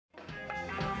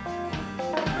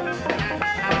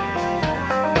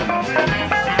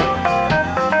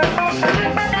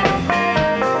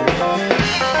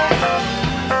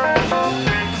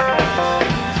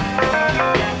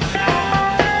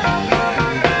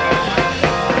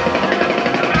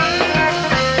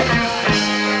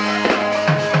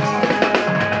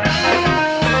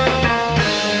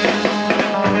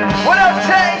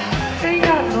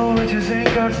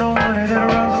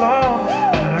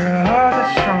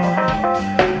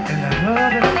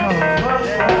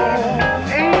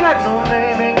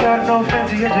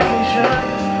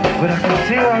conversation, but I can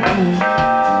see right through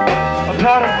a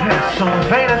powder patch on a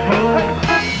painted fool.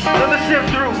 Let me slip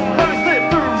through.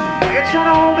 You're trying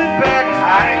to hold me back.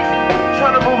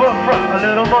 Trying to move up front a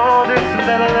little more, this a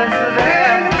little less of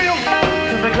that.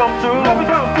 Can they come through?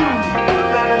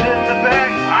 Landed in the back.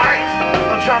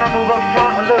 I'm trying to move up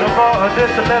front a little more, this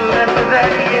a little less of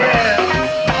that, yeah.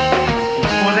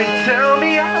 Well, they tell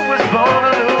me I was born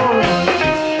to lose,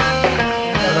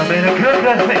 but I made a good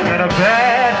thing out of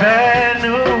bad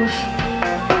news.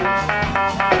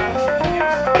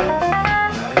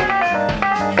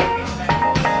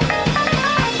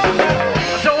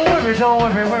 Don't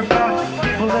worry, we're about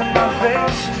people in my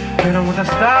face. Hit them with a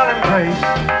style and grace,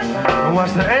 and watch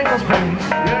the angles blaze.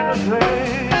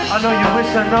 I know you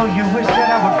wish that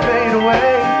I would fade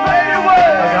away.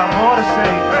 I got more to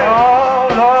say, oh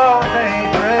Lord, they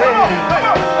pray.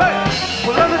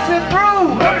 Well, let me sit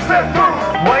through.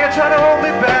 Why you trying to hold me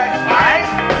back? I'm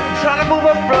trying to move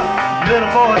up front, little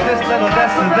more of this, little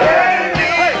less of that.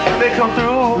 Let me come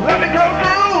through.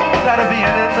 Gotta be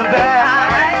in the back.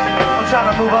 Trying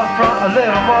to move up front a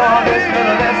little more, this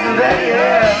little less of that,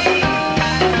 yeah.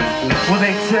 Well,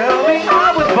 they tell me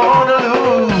I was born to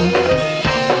lose.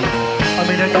 I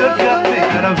mean, a good thing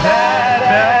and a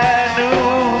bad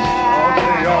news. All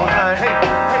day, all night, hey,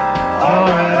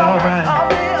 alright, alright.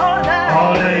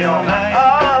 All day, all night.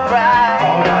 Alright,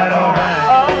 alright, alright.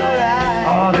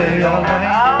 All day, all night.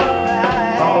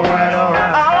 Alright,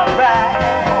 alright.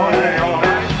 All day, all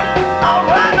night.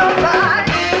 Alright, alright.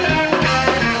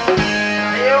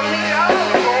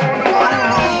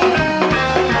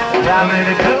 I made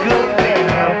a good thing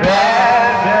out of bad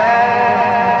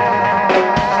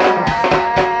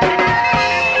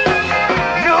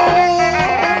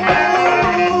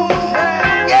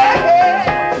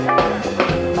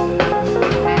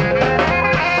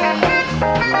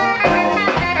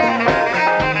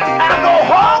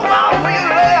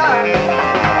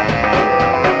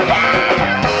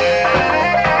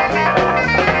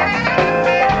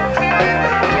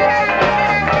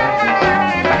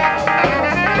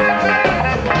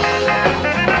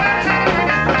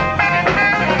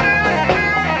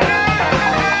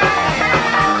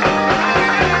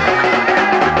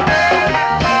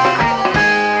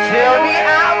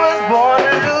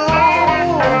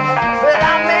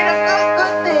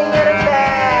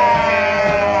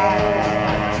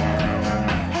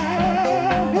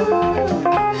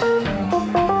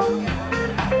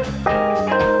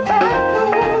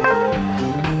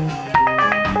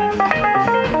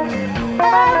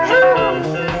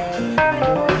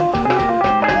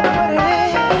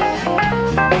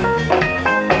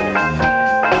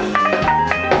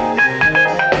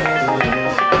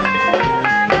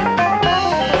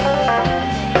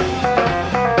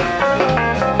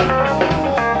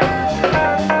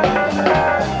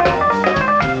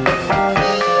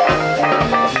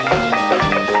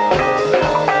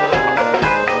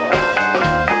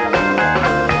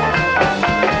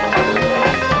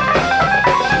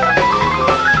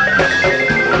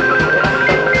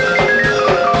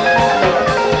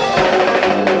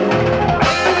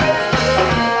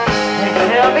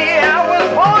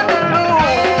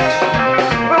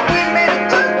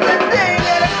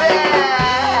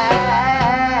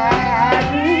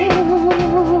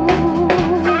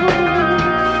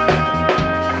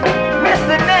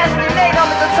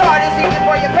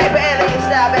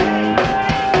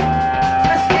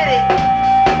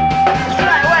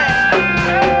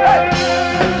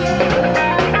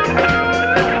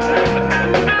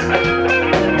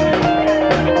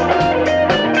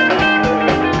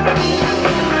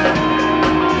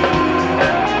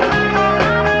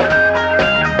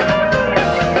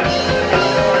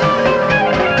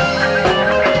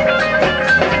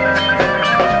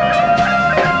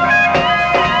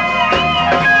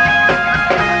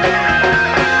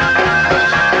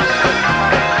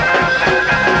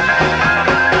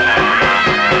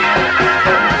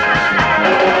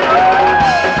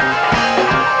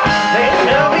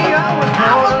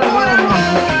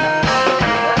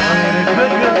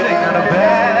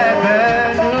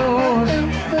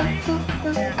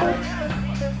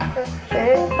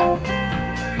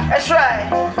That's right.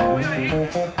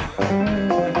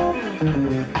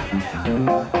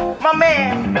 My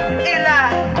man, Eli,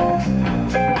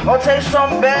 gonna take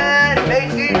something bad,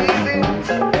 make it easy.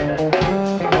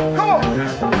 Come on.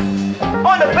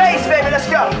 On the bass, baby, let's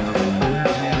go.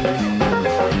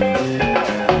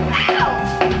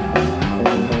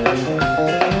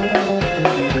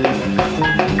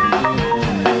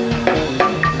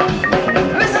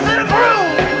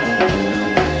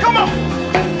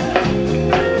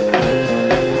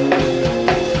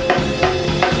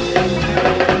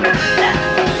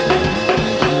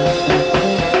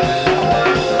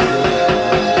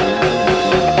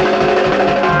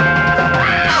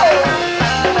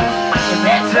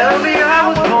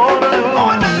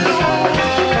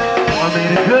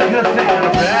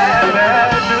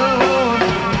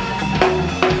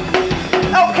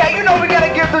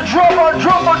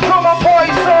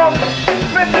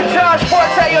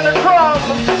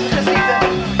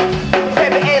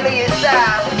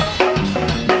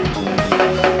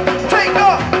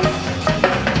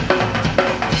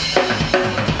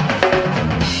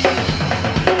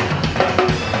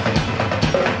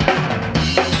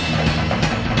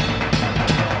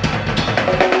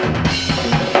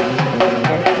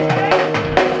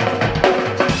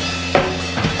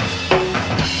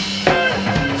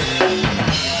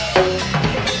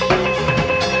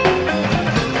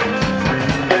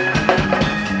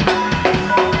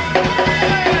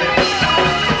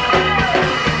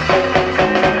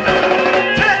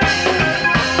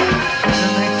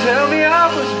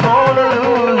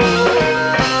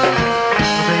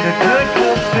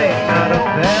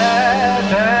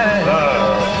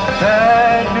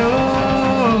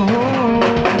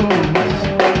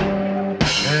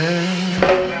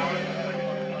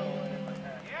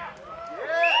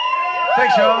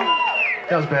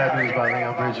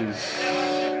 bridges.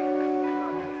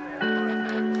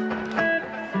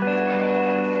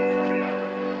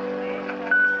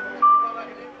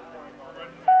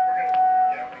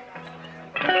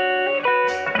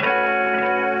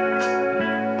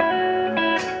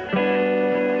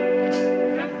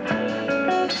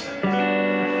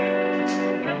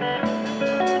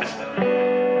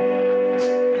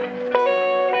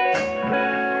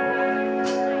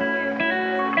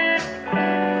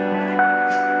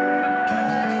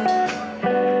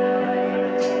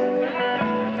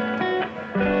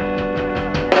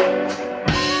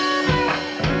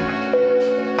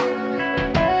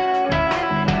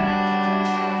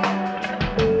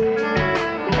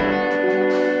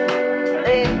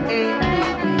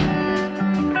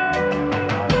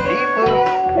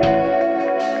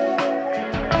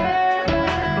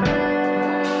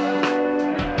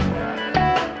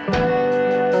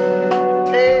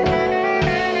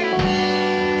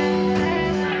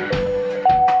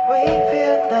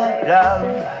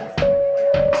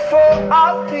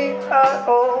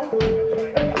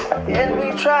 And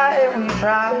we try,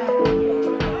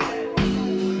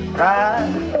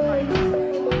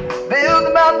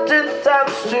 build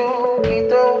mountaintops to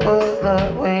get over the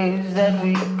ways that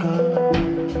we come.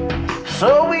 So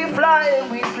we fly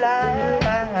and we fly.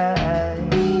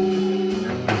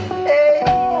 Hey,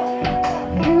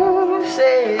 you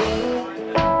say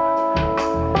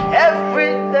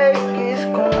everything is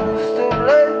close to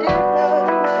bloody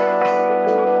love,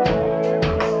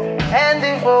 and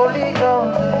if only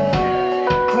God,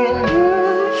 when you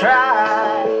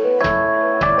try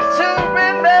to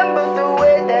remember the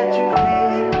way that you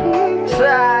feel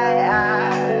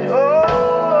inside, oh,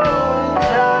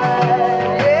 try,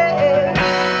 yeah.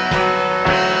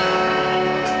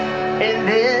 And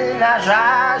then I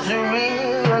try to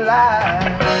realize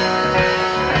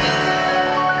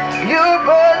your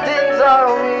burden's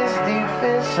always deep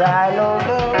inside, oh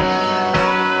Lord.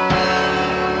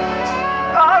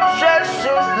 Obsessed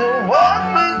with the one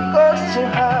we got to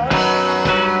have.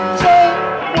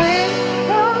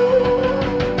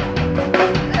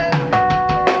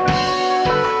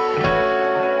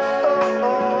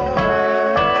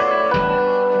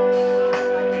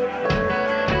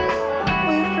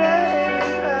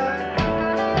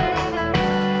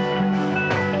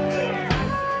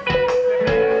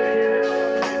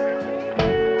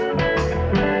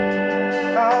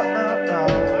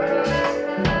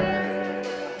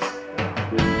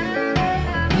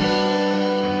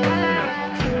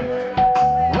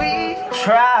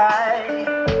 Try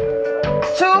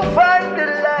to find the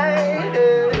light,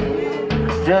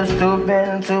 just to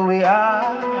bend till we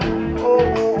are.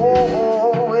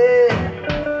 Oh, yeah.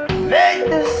 Make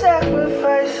the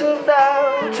sacrifice of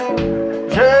now to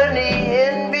journey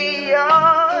in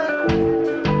beyond,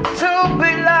 to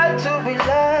be light,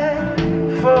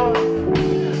 for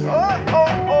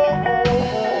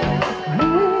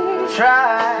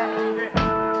try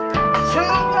to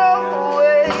go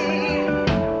away.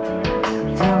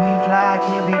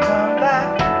 Can we come back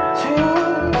to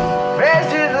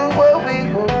places of where we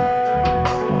were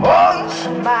once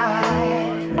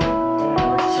mine,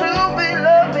 to be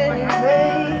loving you,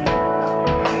 babe.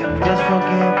 Just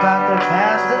forget about the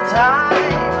past, the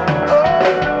time.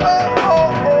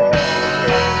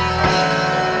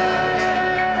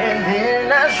 And then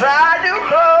I try to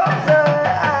close the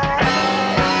eyes,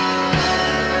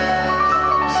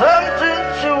 something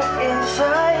to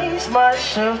incite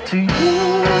myself to you.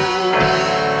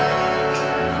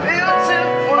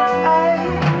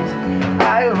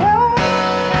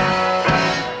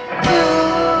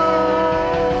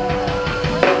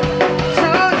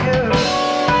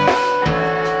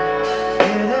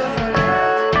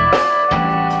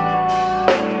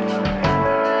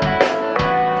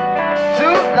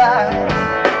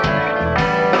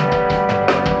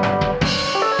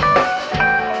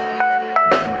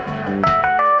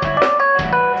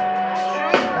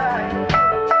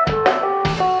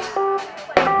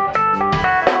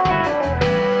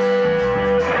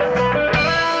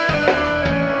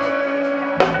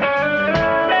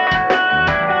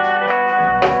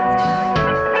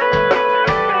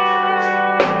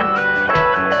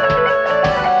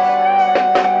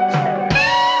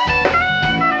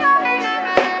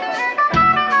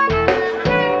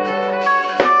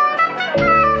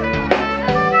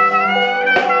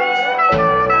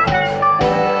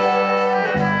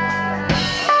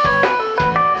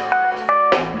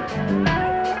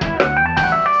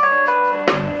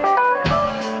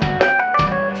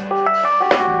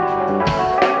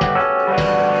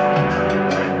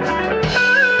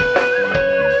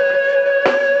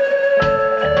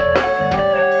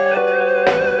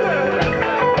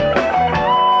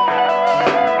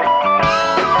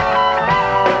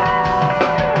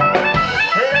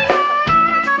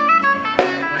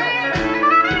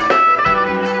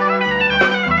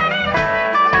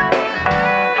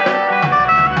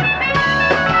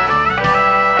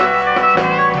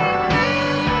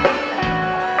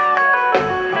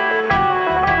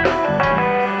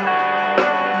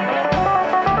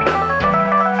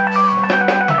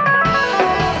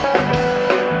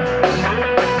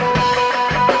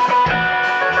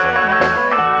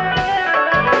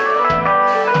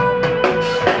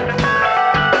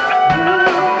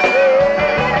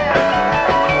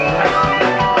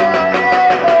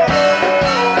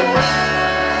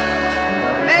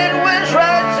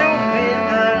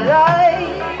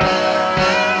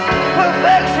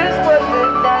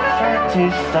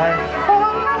 taste like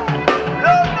fun.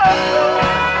 No, no, no.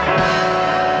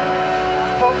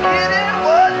 Forgetting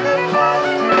what the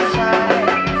past inside.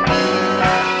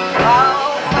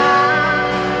 I'll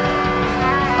find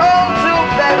on to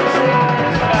better things.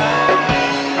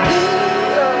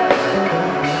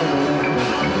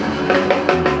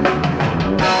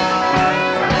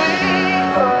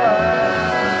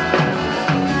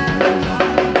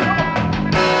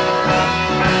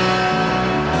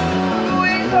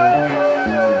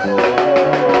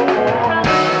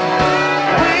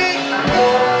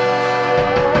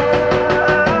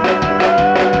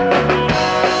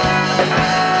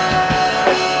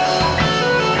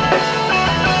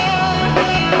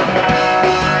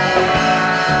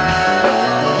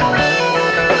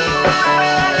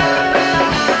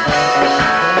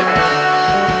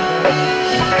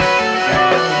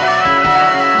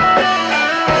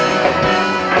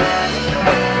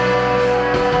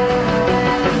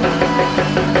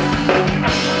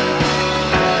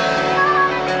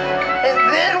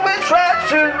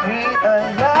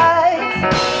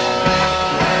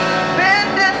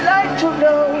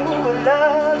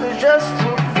 Just to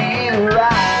feel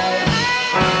right,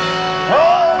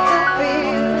 oh, to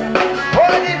feel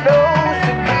what it knows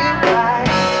to be right.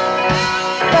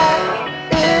 That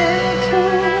is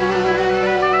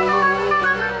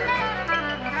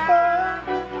fun.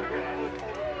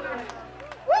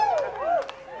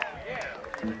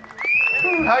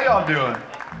 How y'all doing?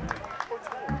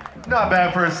 Not bad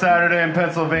for a Saturday in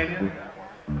Pennsylvania.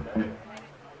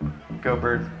 Go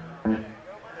Birds.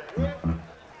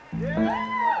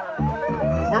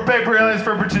 We're Paper Aliens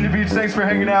from Virginia Beach. Thanks for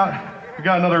hanging out. We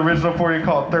got another original for you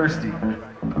called Thirsty,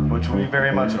 which we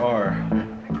very much are.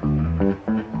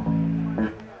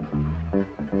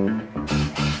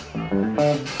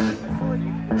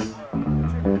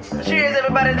 Cheers,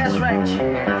 everybody. That's right.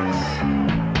 Cheers.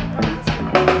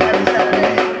 Happy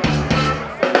Saturday.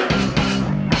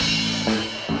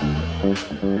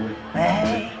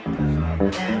 Hey,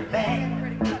 bang.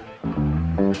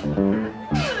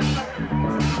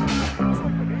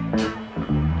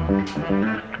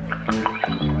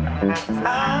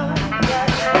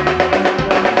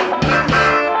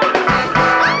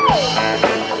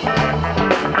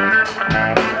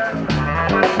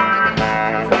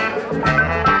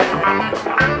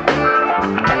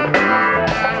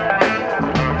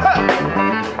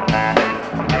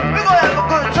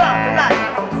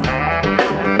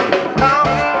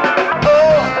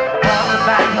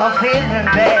 Feeling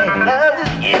bad, love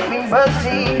just give me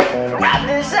mercy. Wrapped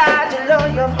inside your love,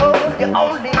 your home, you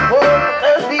only one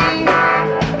thirsty.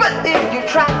 But if you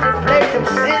try to play them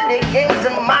silly games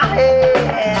in my head,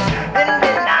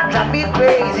 then I drive me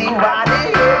crazy. Why the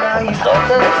hell are you so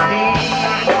thirsty?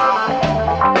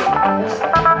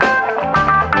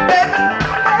 Baby,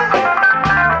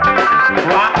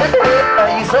 why the hell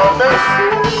are you so thirsty?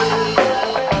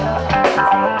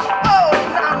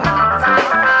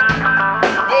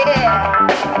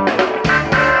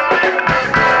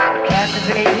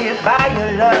 By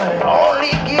your love,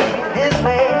 only give me this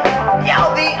way.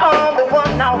 You're the only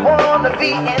one I wanna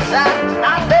be inside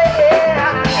my bed.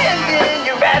 And then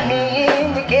you wrap me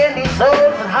in your candy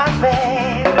souls and hot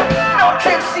bag. No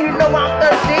tricks, you know I'm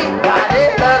thirsty. Why the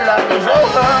hell are you so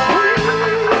hungry?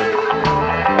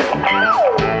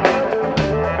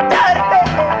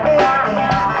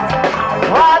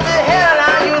 Why the hell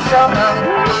are you so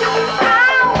hungry?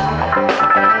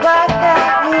 Why are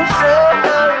you so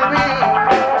hungry?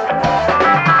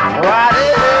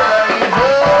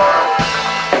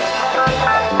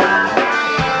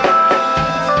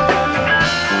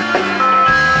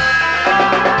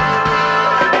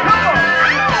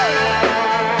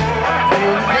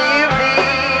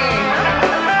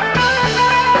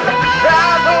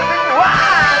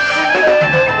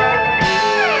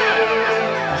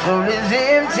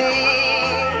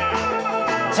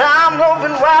 Time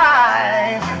open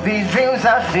wide, these dreams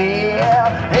I feel.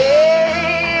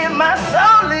 Hey, my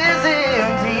soul is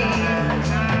empty.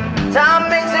 Time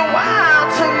makes it wild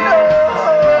to know.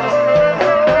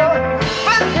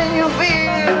 But then you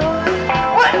feel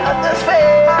what others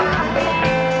feel.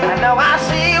 I know I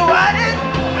see what it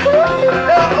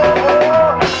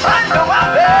I know I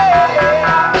feel.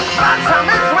 My time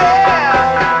is rare.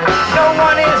 No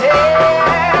one is here.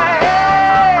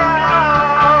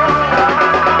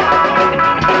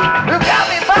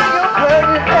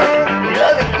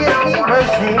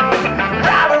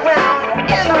 Ride around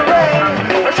in the rain,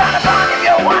 I'm trying to find if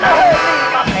you wanna hurt me.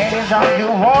 My pain is all you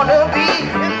wanna be,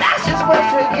 and that's just what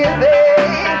you give me.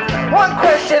 One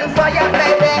question for you,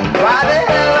 baby. Why the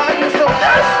hell are you so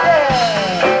thirsty?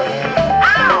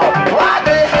 Ow! Why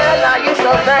the hell are you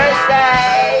so thirsty?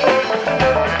 say,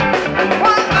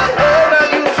 why the hell are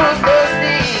you so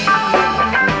thirsty?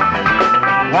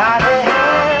 Why the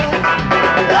hell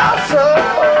are you so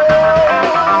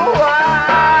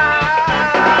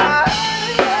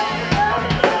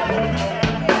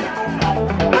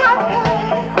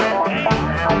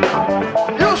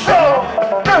you so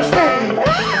thirsty?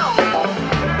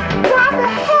 Why the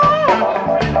hell?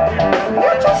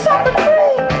 Get yourself a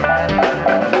drink.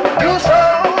 You so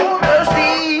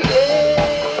thirsty.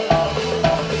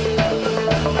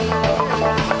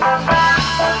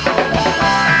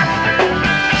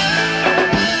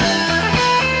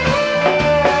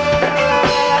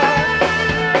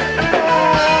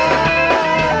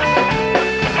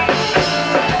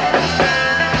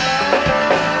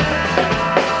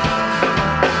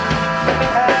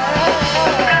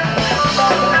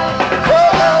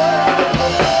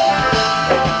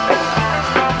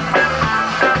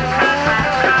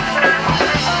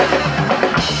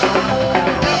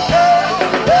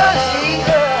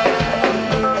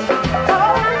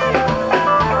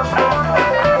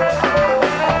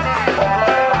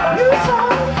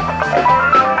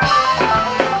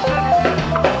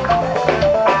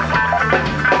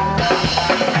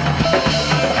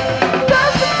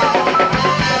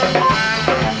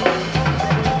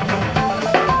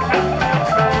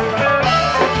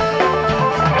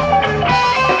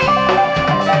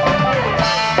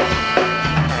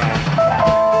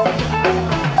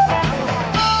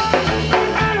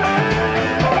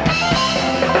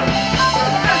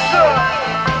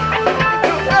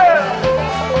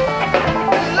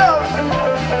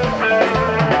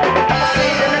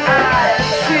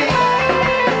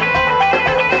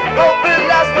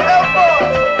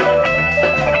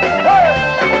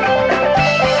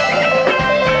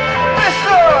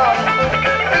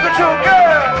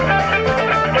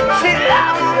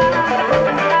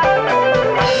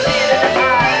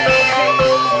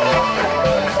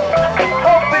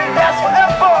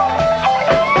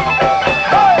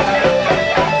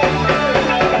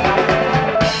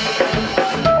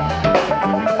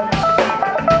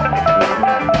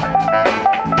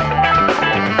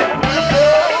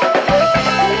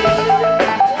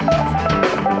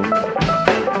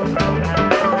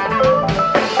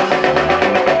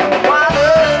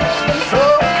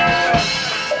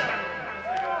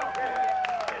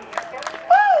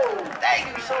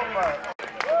 Thank you so much.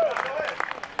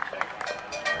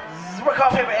 We're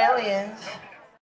called Paper Aliens.